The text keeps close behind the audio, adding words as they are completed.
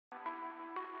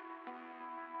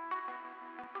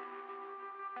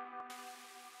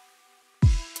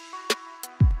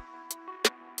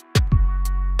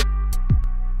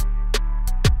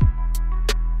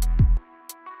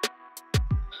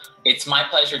It's my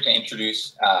pleasure to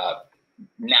introduce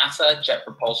NASA Jet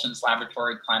Propulsion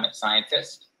Laboratory climate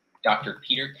scientist, Dr.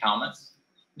 Peter Kalmus.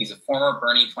 He's a former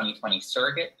Bernie 2020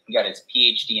 surrogate. He got his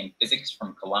PhD in physics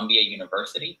from Columbia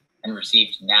University and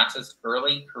received NASA's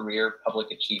Early Career Public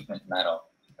Achievement Medal.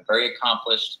 A very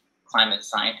accomplished climate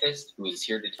scientist who is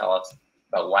here to tell us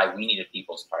about why we need a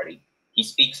People's Party. He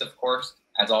speaks, of course,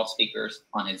 as all speakers,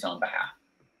 on his own behalf.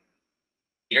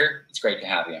 Peter, it's great to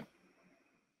have you.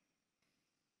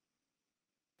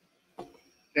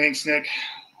 Thanks, Nick.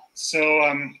 So,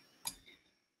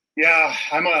 yeah,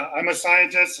 I'm a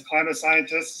scientist, a climate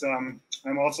scientist.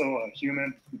 I'm also a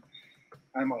human.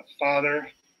 I'm a father,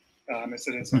 a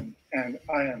citizen, and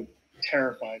I am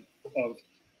terrified of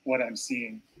what I'm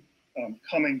seeing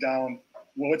coming down,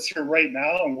 what's here right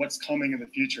now and what's coming in the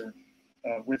future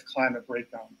with climate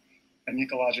breakdown and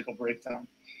ecological breakdown.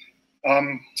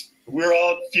 We're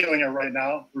all feeling it right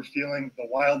now. We're feeling the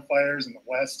wildfires in the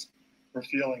West. We're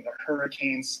feeling the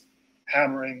hurricanes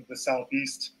hammering the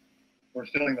Southeast. We're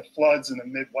feeling the floods in the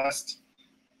Midwest.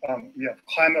 We have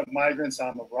climate migrants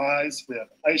on the rise. We have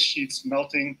ice sheets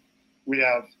melting. We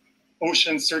have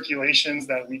ocean circulations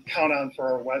that we count on for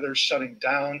our weather shutting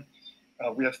down.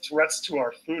 We have threats to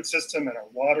our food system and our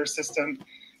water system.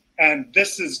 And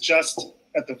this is just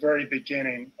at the very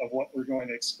beginning of what we're going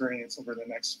to experience over the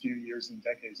next few years and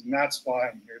decades. And that's why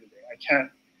I'm here today. I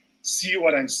can't see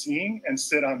what I'm seeing and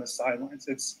sit on the sidelines.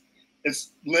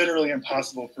 It's literally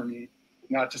impossible for me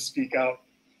not to speak out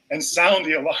and sound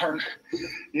the alarm.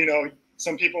 You know,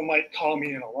 some people might call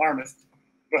me an alarmist,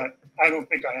 but I don't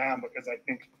think I am, because I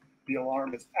think the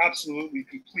alarm is absolutely,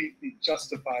 completely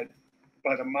justified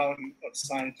by the mountain of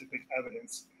scientific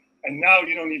evidence. And now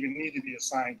you don't even need to be a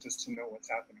scientist to know what's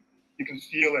happening. You can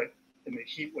feel it in the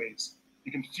heat waves.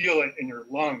 You can feel it in your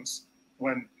lungs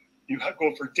when you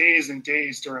go for days and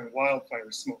days during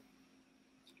wildfire smoke.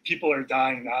 People are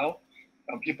dying now.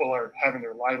 People are having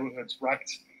their livelihoods wrecked.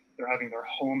 They're having their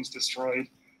homes destroyed.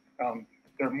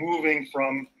 They're moving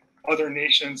from other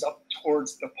nations up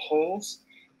towards the poles.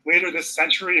 Later this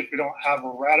century, if we don't have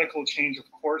a radical change of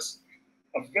course,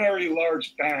 a very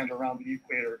large band around the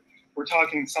equator, we're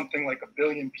talking something like 1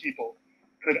 billion people,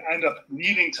 could end up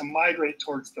needing to migrate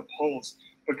towards the poles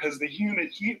because the humid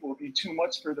heat will be too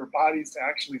much for their bodies to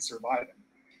actually survive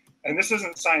in. And this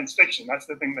isn't science fiction. That's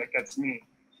the thing that gets me.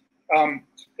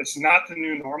 It's not the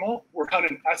new normal. We're on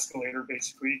an escalator,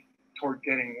 basically, toward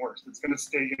getting worse. It's going to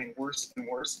stay getting worse and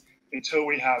worse until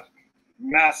we have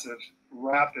massive,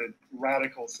 rapid,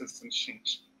 radical systems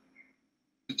change.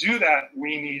 To do that,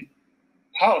 we need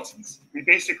policies. We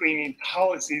basically need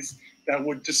policies that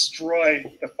would destroy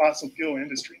the fossil fuel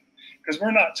industry. Because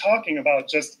we're not talking about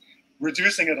just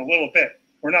reducing it a little bit.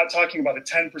 We're not talking about a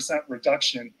 10%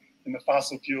 reduction in the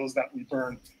fossil fuels that we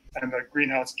burn and the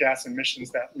greenhouse gas emissions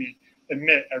that we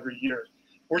emit every year.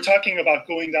 We're talking about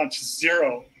going down to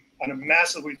zero on a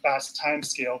massively fast time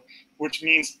scale, which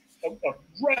means a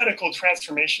radical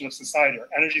transformation of society, our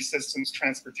energy systems,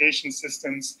 transportation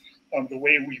systems, the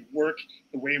way we work,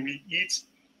 the way we eat,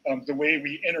 the way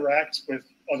we interact with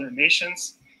other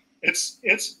nations.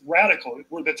 It's radical.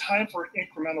 Where the time for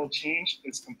incremental change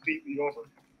is completely over.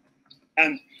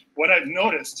 And what I've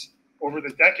noticed over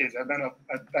the decades, I've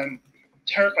been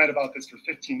terrified about this for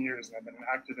 15 years, and I've been an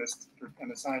activist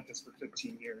and a scientist for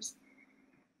 15 years.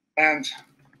 And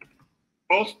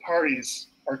both parties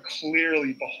are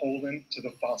clearly beholden to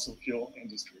the fossil fuel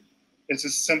industry. It's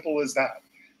as simple as that.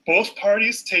 Both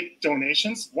parties take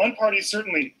donations. One party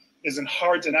certainly is in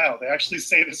hard denial. They actually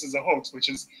say this is a hoax, which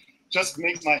is just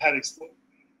makes my head explode.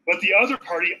 But the other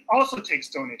party also takes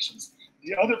donations.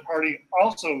 The other party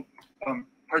also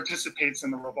participates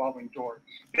in the revolving door.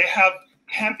 They have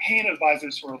campaign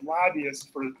advisors who are lobbyists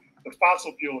for the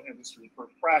fossil fuel industry, for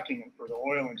fracking and for the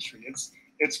oil industry.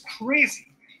 It's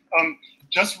crazy.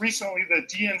 Just recently, the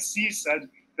DNC said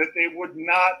that they would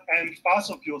not end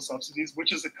fossil fuel subsidies,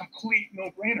 which is a complete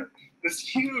no-brainer. This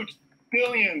huge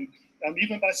billion,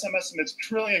 even by some estimates,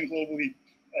 trillion globally,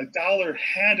 dollar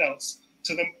handouts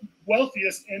to the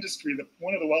wealthiest industry,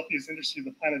 one of the wealthiest industries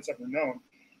the planet's ever known.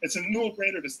 It's a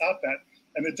no-brainer to stop that.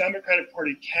 And the Democratic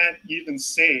Party can't even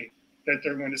say that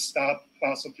they're going to stop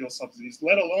fossil fuel subsidies,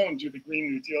 let alone do the Green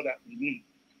New Deal that we need.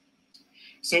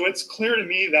 So it's clear to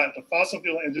me that the fossil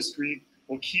fuel industry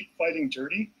will keep fighting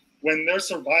dirty. When their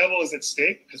survival is at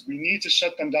stake, because we need to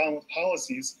shut them down with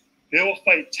policies, they will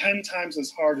fight 10 times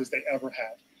as hard as they ever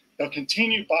had. They'll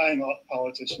continue buying off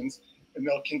politicians, and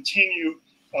they'll continue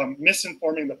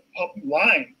misinforming the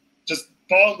lying, just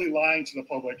baldly lying to the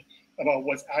public about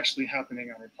what's actually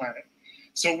happening on our planet.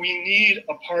 So we need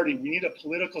a party, we need a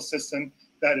political system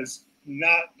that is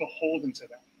not beholden to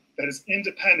them, that is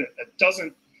independent, that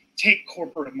doesn't take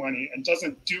corporate money and does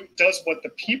what the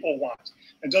people want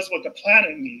and does what the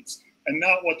planet needs and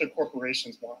not what the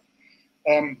corporations want.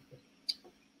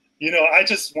 You know, I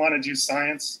just want to do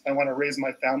science. I want to raise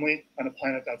my family on a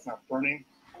planet that's not burning.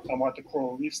 I want the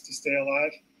coral reefs to stay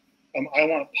alive. I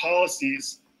want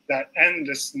policies that end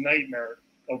this nightmare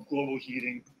of global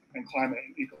heating and climate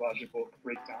and ecological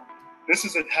breakdown. This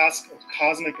is a task of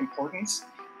cosmic importance.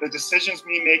 The decisions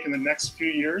we make in the next few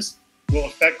years will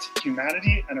affect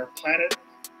humanity and our planet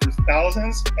for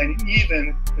thousands and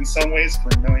even in some ways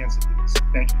for millions of years.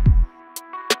 Thank you.